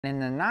In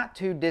the not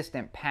too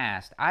distant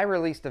past, I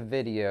released a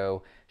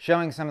video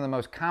showing some of the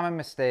most common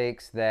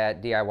mistakes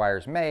that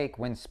DIYers make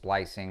when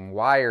splicing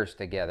wires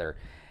together.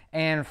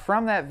 And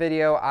from that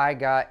video, I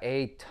got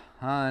a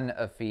ton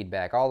of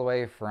feedback, all the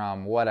way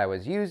from what I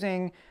was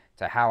using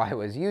to how I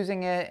was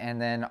using it,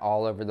 and then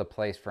all over the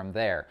place from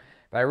there.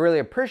 But I really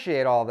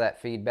appreciate all that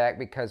feedback,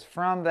 because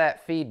from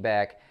that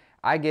feedback,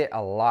 I get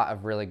a lot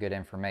of really good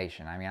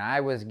information. I mean, I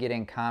was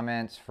getting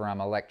comments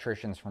from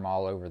electricians from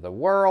all over the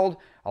world,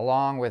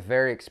 along with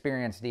very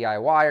experienced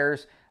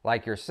DIYers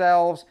like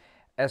yourselves,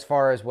 as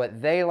far as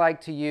what they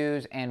like to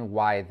use and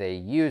why they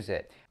use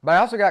it. But I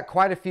also got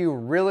quite a few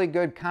really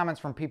good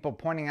comments from people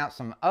pointing out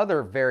some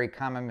other very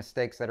common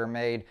mistakes that are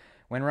made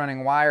when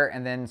running wire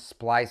and then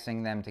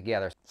splicing them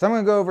together. So I'm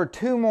going to go over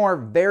two more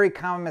very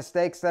common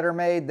mistakes that are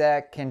made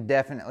that can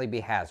definitely be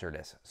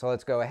hazardous. So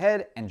let's go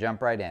ahead and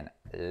jump right in.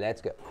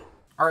 Let's go.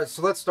 All right,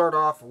 so let's start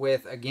off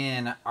with,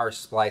 again, our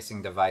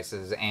splicing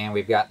devices, and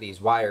we've got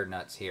these wire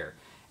nuts here.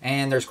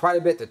 And there's quite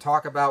a bit to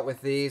talk about with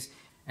these,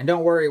 and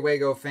don't worry,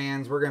 Wago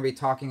fans, we're going to be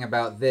talking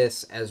about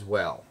this as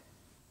well.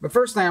 But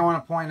first thing I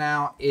want to point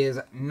out is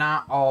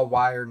not all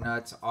wire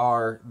nuts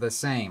are the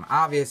same.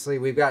 Obviously,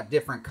 we've got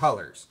different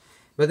colors,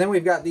 but then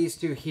we've got these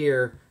two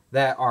here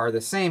that are the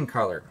same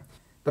color.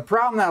 The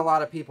problem that a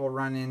lot of people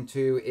run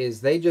into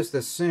is they just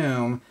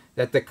assume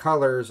that the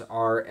colors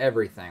are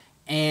everything.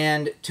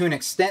 And to an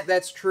extent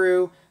that's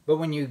true, but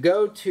when you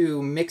go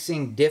to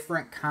mixing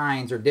different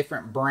kinds or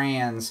different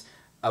brands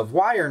of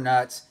wire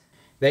nuts,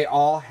 they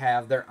all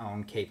have their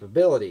own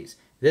capabilities.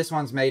 This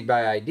one's made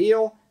by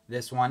Ideal,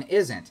 this one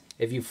isn't.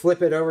 If you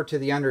flip it over to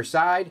the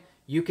underside,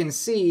 you can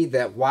see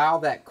that while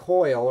that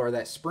coil or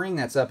that spring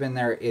that's up in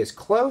there is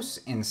close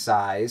in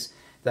size,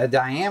 the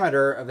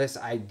diameter of this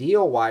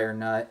Ideal wire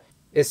nut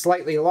is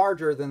slightly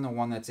larger than the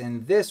one that's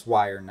in this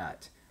wire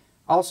nut.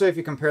 Also, if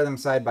you compare them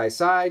side by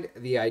side,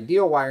 the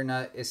Ideal wire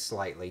nut is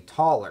slightly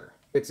taller.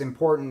 It's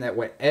important that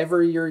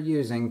whatever you're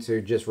using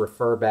to just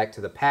refer back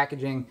to the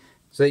packaging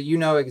so that you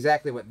know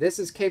exactly what this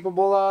is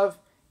capable of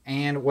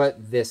and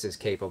what this is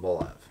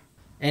capable of.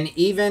 And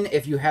even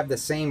if you have the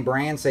same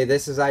brand, say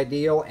this is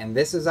Ideal and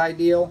this is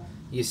Ideal,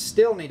 you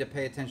still need to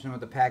pay attention to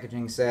what the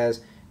packaging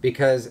says,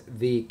 because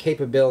the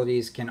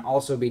capabilities can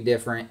also be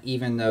different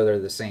even though they're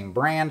the same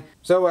brand.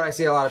 So what I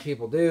see a lot of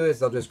people do is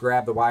they'll just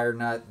grab the wire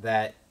nut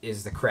that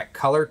is the correct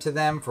color to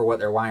them for what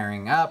they're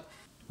wiring up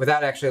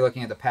without actually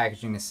looking at the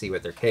packaging to see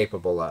what they're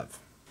capable of.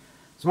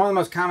 So one of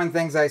the most common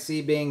things I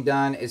see being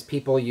done is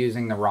people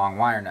using the wrong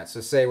wire nut.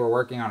 So say we're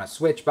working on a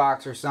switch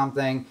box or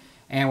something,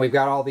 and we've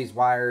got all these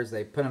wires,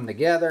 they put them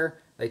together,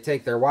 they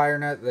take their wire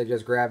nut they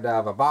just grabbed out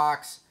of a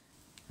box,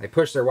 they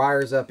push their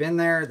wires up in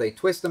there, they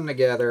twist them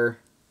together,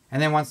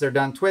 and then once they're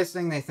done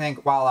twisting, they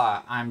think,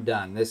 voila, I'm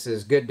done. This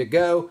is good to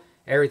go.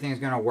 Everything's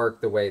going to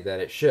work the way that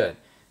it should.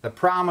 The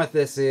problem with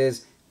this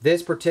is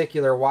this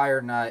particular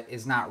wire nut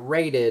is not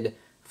rated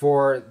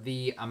for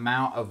the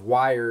amount of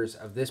wires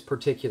of this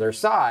particular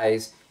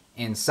size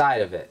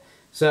inside of it.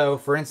 So,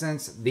 for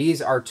instance,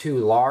 these are too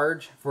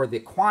large for the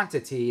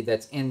quantity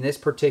that's in this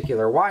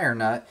particular wire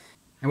nut.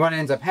 And what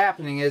ends up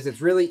happening is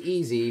it's really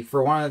easy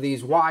for one of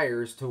these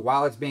wires to,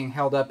 while it's being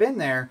held up in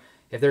there,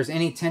 if there's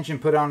any tension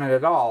put on it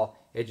at all,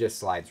 it just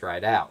slides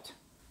right out.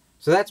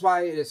 So that's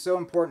why it is so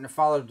important to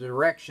follow the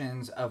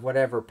directions of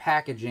whatever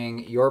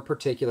packaging your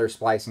particular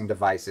splicing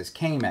devices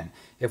came in.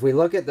 If we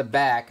look at the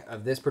back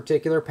of this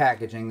particular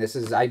packaging, this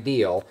is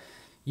Ideal,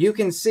 you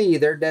can see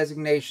their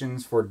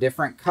designations for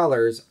different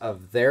colors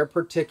of their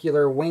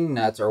particular wing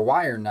nuts or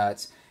wire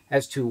nuts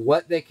as to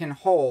what they can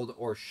hold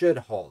or should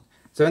hold.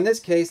 So in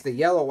this case, the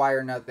yellow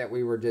wire nut that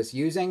we were just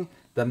using,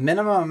 the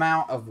minimum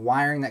amount of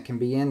wiring that can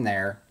be in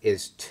there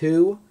is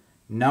 2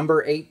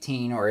 number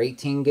 18 or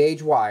 18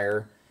 gauge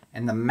wire,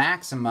 and the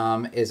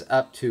maximum is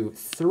up to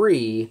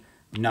 3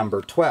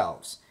 number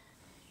 12s.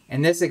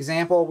 In this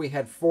example, we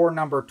had 4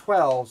 number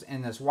 12s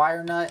in this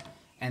wire nut,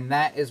 and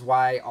that is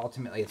why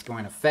ultimately it's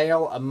going to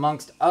fail,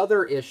 amongst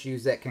other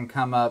issues that can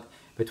come up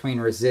between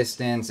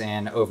resistance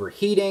and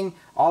overheating.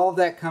 All of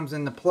that comes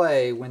into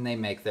play when they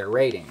make their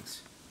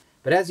ratings.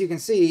 But as you can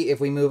see, if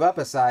we move up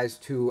a size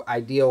to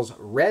Ideal's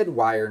red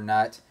wire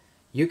nut,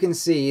 you can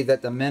see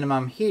that the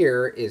minimum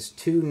here is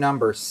 2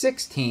 number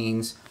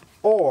 16s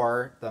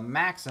or the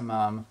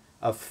maximum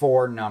of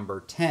 4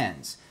 number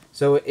 10s.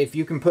 So if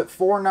you can put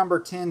 4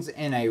 number 10s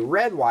in a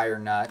red wire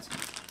nut,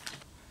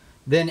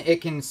 then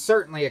it can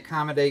certainly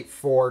accommodate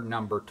 4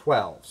 number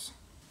 12s.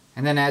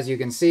 And then as you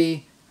can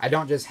see, I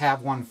don't just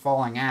have one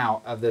falling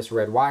out of this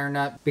red wire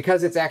nut,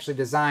 because it's actually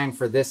designed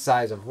for this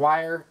size of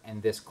wire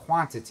and this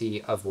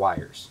quantity of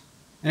wires.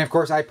 And of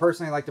course, I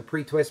personally like to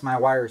pre-twist my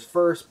wires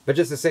first, but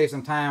just to save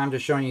some time, I'm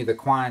just showing you the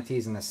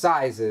quantities and the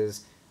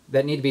sizes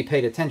that need to be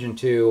paid attention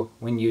to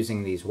when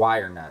using these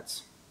wire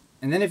nuts.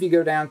 And then if you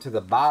go down to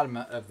the bottom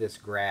of this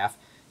graph,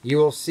 you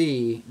will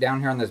see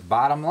down here on this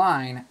bottom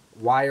line,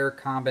 wire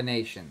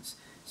combinations.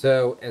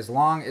 So as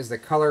long as the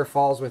color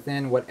falls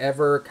within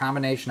whatever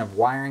combination of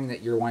wiring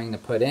that you're wanting to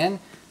put in,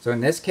 so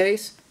in this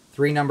case,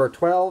 3 number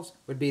 12s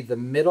would be the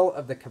middle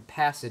of the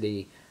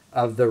capacity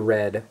of the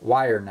red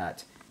wire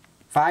nut.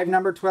 5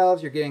 number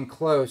 12s, you're getting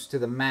close to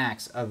the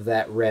max of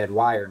that red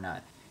wire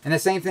nut. And the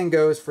same thing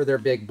goes for their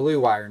big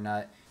blue wire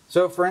nut.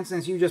 So for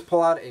instance, you just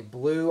pull out a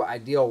blue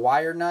ideal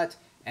wire nut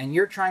and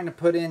you're trying to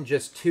put in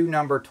just 2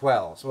 number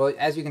 12s. Well,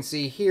 as you can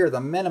see here,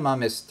 the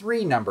minimum is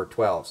 3 number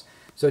 12s.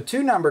 So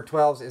 2 number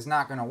 12s is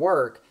not going to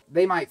work.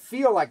 They might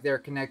feel like they're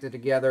connected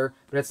together,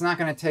 but it's not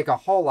going to take a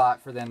whole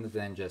lot for them to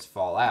then just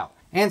fall out.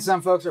 And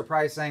some folks are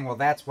probably saying, well,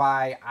 that's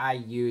why I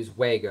use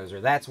Wagos, or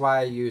that's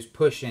why I use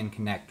push-in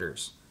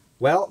connectors.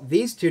 Well,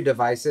 these two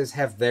devices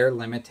have their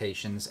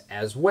limitations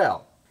as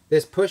well.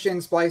 This push-in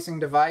splicing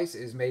device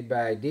is made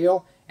by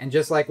Ideal, and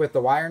just like with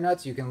the wire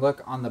nuts, you can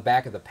look on the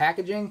back of the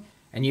packaging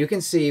and you can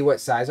see what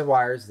size of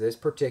wires this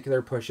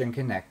particular push-in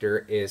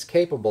connector is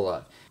capable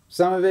of.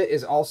 Some of it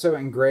is also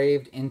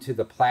engraved into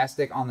the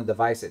plastic on the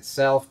device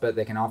itself, but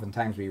they can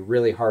oftentimes be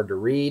really hard to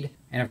read.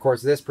 And of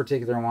course, this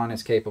particular one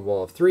is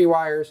capable of 3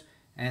 wires,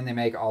 and they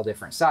make all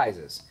different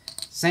sizes.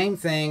 Same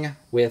thing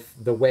with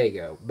the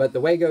Wago, but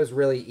the Wago is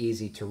really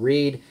easy to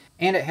read,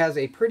 and it has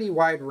a pretty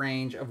wide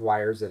range of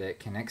wires that it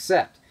can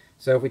accept.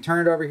 So if we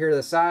turn it over here to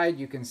the side,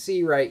 you can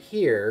see right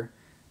here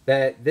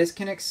that this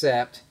can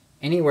accept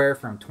anywhere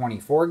from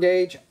 24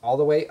 gauge all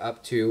the way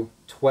up to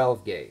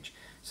 12 gauge.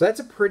 So that's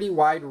a pretty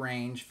wide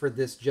range for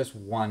this just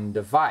one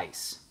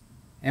device.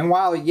 And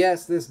while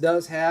yes, this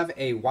does have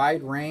a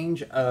wide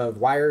range of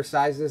wire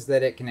sizes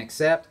that it can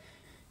accept,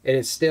 it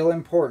is still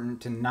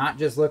important to not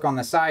just look on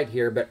the side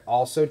here, but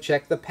also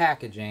check the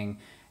packaging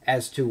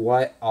as to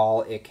what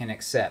all it can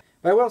accept.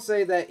 But I will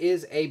say that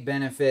is a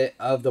benefit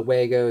of the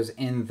Wagos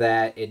in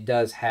that it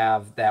does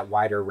have that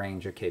wider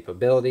range of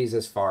capabilities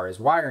as far as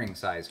wiring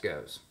size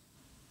goes.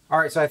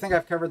 Alright, so I think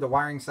I've covered the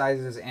wiring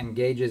sizes and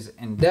gauges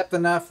in depth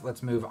enough.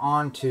 Let's move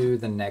on to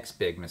the next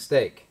big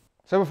mistake.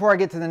 So before I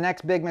get to the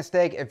next big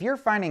mistake, if you're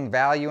finding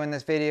value in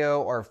this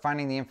video or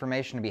finding the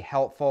information to be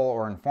helpful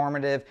or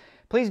informative,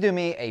 please do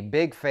me a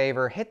big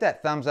favor, hit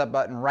that thumbs up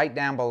button right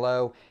down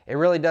below. It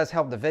really does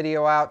help the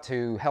video out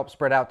to help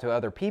spread out to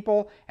other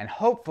people and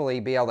hopefully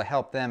be able to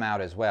help them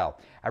out as well.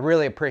 I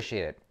really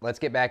appreciate it. Let's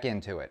get back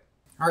into it.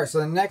 All right, so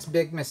the next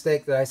big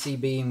mistake that I see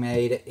being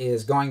made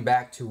is going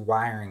back to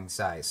wiring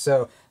size.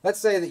 So let's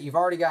say that you've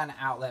already got an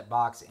outlet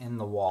box in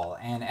the wall,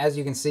 and as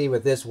you can see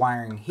with this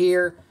wiring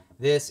here,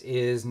 this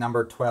is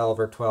number 12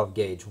 or 12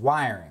 gauge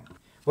wiring.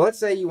 Well, let's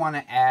say you want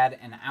to add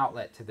an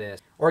outlet to this,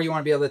 or you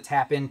want to be able to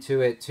tap into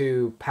it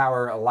to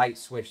power a light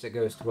switch that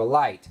goes to a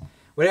light.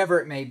 Whatever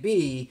it may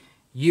be,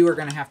 you are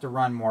going to have to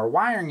run more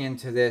wiring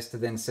into this to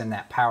then send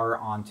that power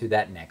onto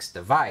that next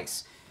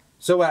device.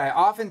 So what I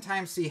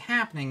oftentimes see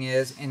happening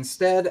is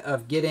instead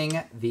of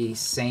getting the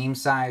same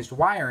sized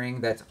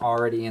wiring that's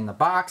already in the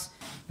box,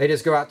 they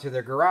just go out to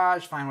their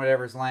garage, find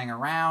whatever's laying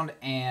around,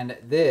 and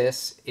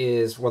this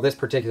is, well, this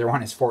particular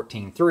one is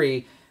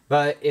 14.3,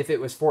 but if it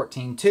was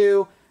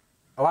 14.2,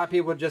 a lot of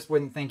people just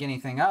wouldn't think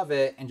anything of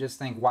it and just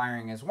think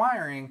wiring is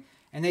wiring,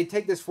 and they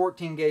take this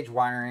 14 gauge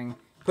wiring,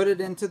 put it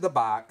into the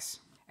box,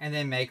 and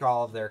then make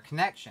all of their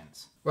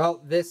connections.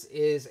 Well, this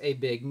is a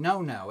big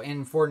no-no,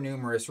 and for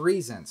numerous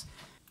reasons.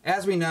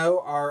 As we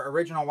know, our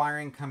original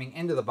wiring coming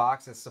into the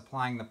box that's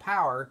supplying the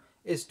power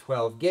is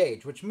 12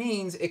 gauge, which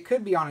means it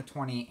could be on a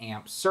 20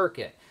 amp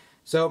circuit.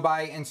 So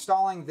by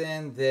installing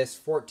then this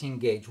 14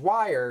 gauge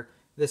wire,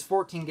 this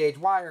 14 gauge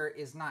wire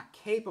is not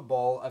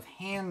capable of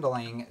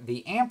handling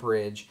the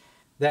amperage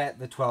that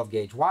the 12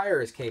 gauge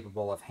wire is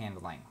capable of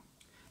handling.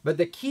 But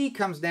the key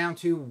comes down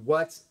to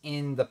what's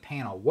in the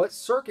panel. What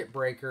circuit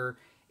breaker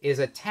is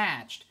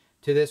attached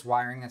to this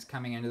wiring that's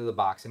coming into the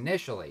box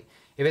initially.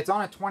 If it's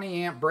on a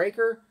 20 amp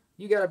breaker,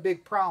 you got a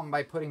big problem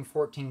by putting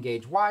 14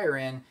 gauge wire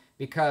in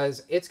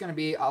because it's going to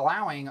be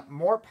allowing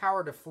more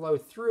power to flow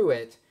through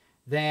it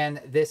than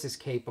this is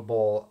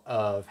capable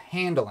of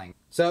handling.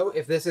 So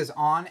if this is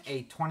on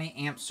a 20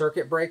 amp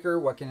circuit breaker,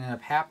 what can end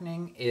up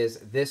happening is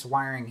this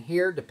wiring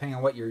here, depending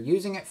on what you're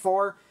using it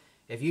for,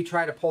 if you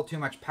try to pull too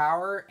much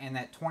power and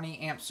that 20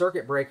 amp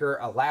circuit breaker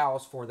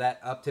allows for that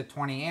up to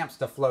 20 amps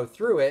to flow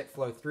through it,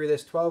 flow through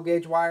this 12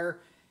 gauge wire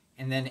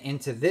and then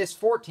into this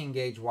 14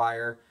 gauge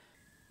wire,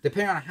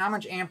 depending on how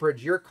much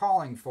amperage you're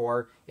calling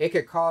for, it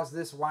could cause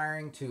this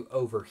wiring to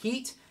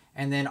overheat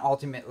and then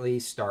ultimately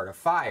start a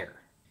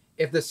fire.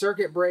 If the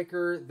circuit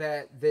breaker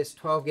that this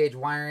 12 gauge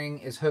wiring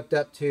is hooked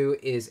up to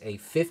is a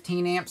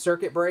 15 amp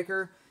circuit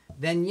breaker,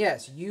 then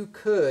yes, you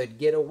could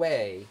get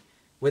away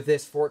with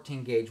this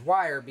 14 gauge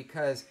wire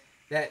because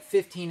that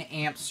 15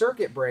 amp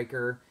circuit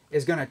breaker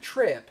is going to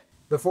trip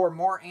before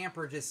more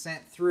amperage is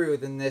sent through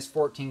than this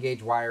 14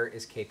 gauge wire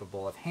is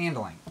capable of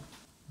handling.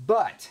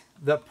 But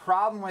the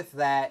problem with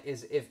that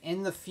is if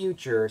in the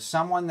future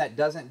someone that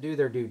doesn't do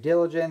their due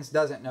diligence,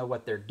 doesn't know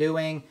what they're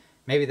doing,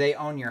 maybe they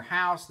own your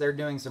house, they're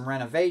doing some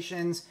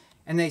renovations,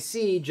 and they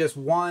see just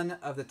one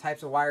of the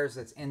types of wires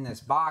that's in this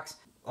box,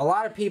 a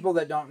lot of people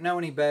that don't know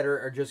any better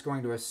are just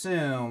going to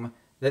assume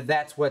that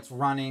that's what's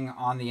running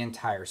on the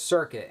entire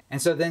circuit.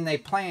 And so then they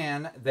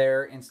plan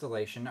their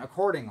installation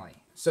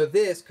accordingly. So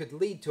this could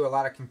lead to a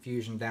lot of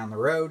confusion down the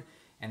road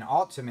and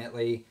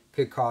ultimately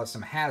could cause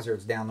some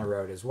hazards down the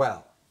road as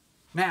well.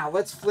 Now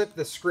let's flip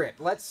the script.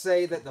 Let's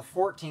say that the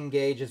 14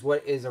 gauge is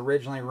what is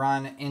originally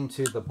run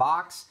into the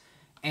box,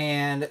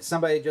 and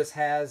somebody just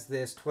has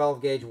this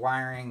 12 gauge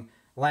wiring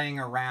laying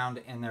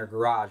around in their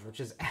garage, which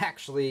is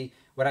actually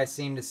what I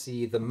seem to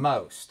see the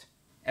most.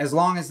 As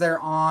long as they're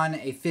on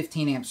a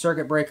 15 amp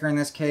circuit breaker in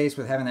this case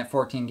with having that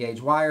 14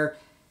 gauge wire,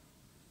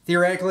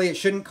 theoretically it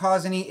shouldn't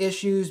cause any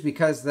issues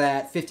because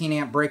that 15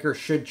 amp breaker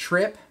should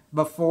trip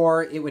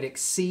before it would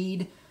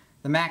exceed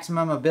the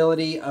maximum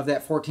ability of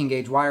that 14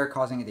 gauge wire,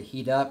 causing it to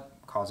heat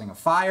up, causing a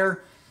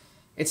fire.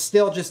 It's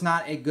still just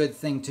not a good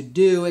thing to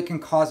do. It can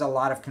cause a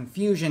lot of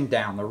confusion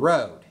down the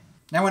road.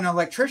 Now when an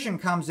electrician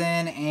comes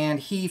in and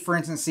he, for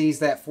instance, sees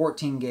that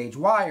 14 gauge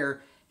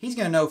wire, he's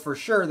going to know for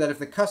sure that if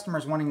the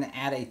customer's wanting to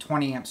add a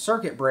 20 amp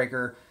circuit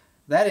breaker,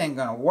 that ain't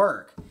going to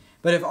work.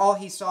 But if all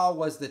he saw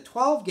was the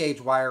 12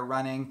 gauge wire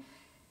running,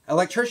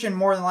 electrician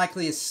more than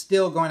likely is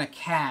still going to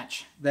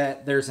catch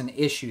that there's an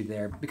issue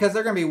there, because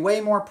they're going to be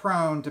way more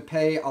prone to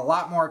pay a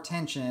lot more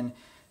attention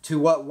to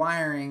what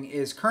wiring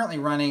is currently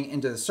running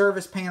into the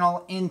service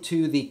panel,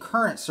 into the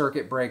current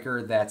circuit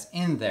breaker that's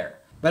in there.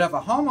 But if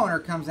a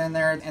homeowner comes in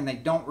there and they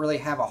don't really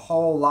have a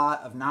whole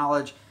lot of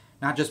knowledge,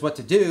 not just what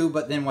to do,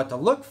 but then what to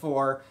look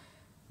for,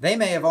 they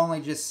may have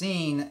only just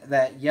seen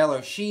that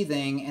yellow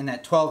sheathing in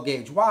that 12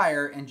 gauge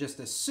wire and just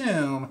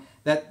assume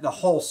that the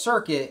whole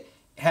circuit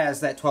has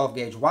that 12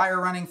 gauge wire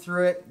running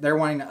through it. They're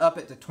wanting to up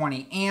it to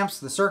 20 amps,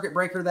 the circuit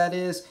breaker that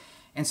is.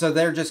 And so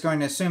they're just going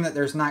to assume that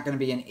there's not going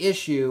to be an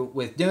issue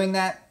with doing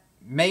that.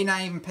 May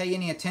not even pay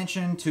any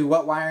attention to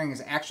what wiring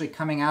is actually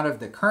coming out of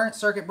the current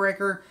circuit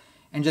breaker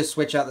and just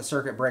switch out the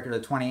circuit breaker to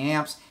 20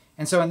 amps.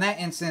 And so in that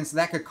instance,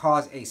 that could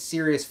cause a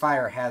serious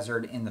fire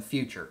hazard in the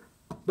future.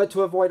 But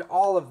to avoid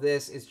all of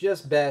this, it's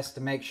just best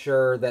to make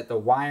sure that the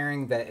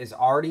wiring that is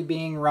already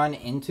being run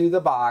into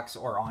the box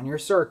or on your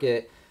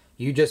circuit,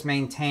 you just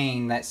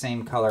maintain that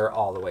same color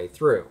all the way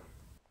through.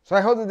 So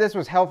I hope that this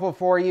was helpful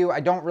for you. I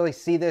don't really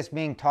see this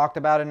being talked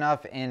about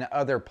enough in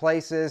other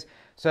places.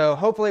 So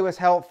hopefully it was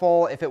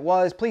helpful. If it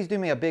was, please do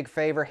me a big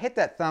favor. Hit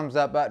that thumbs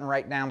up button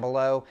right down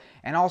below.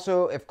 And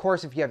also, of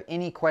course, if you have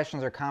any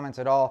questions or comments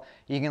at all,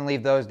 you can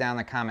leave those down in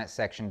the comment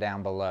section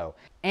down below.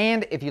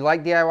 And if you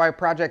like DIY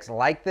projects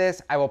like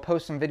this, I will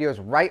post some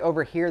videos right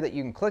over here that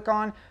you can click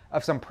on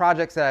of some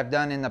projects that I've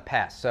done in the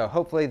past. So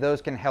hopefully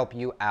those can help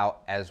you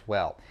out as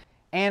well.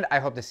 And I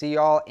hope to see you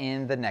all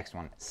in the next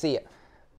one. See ya.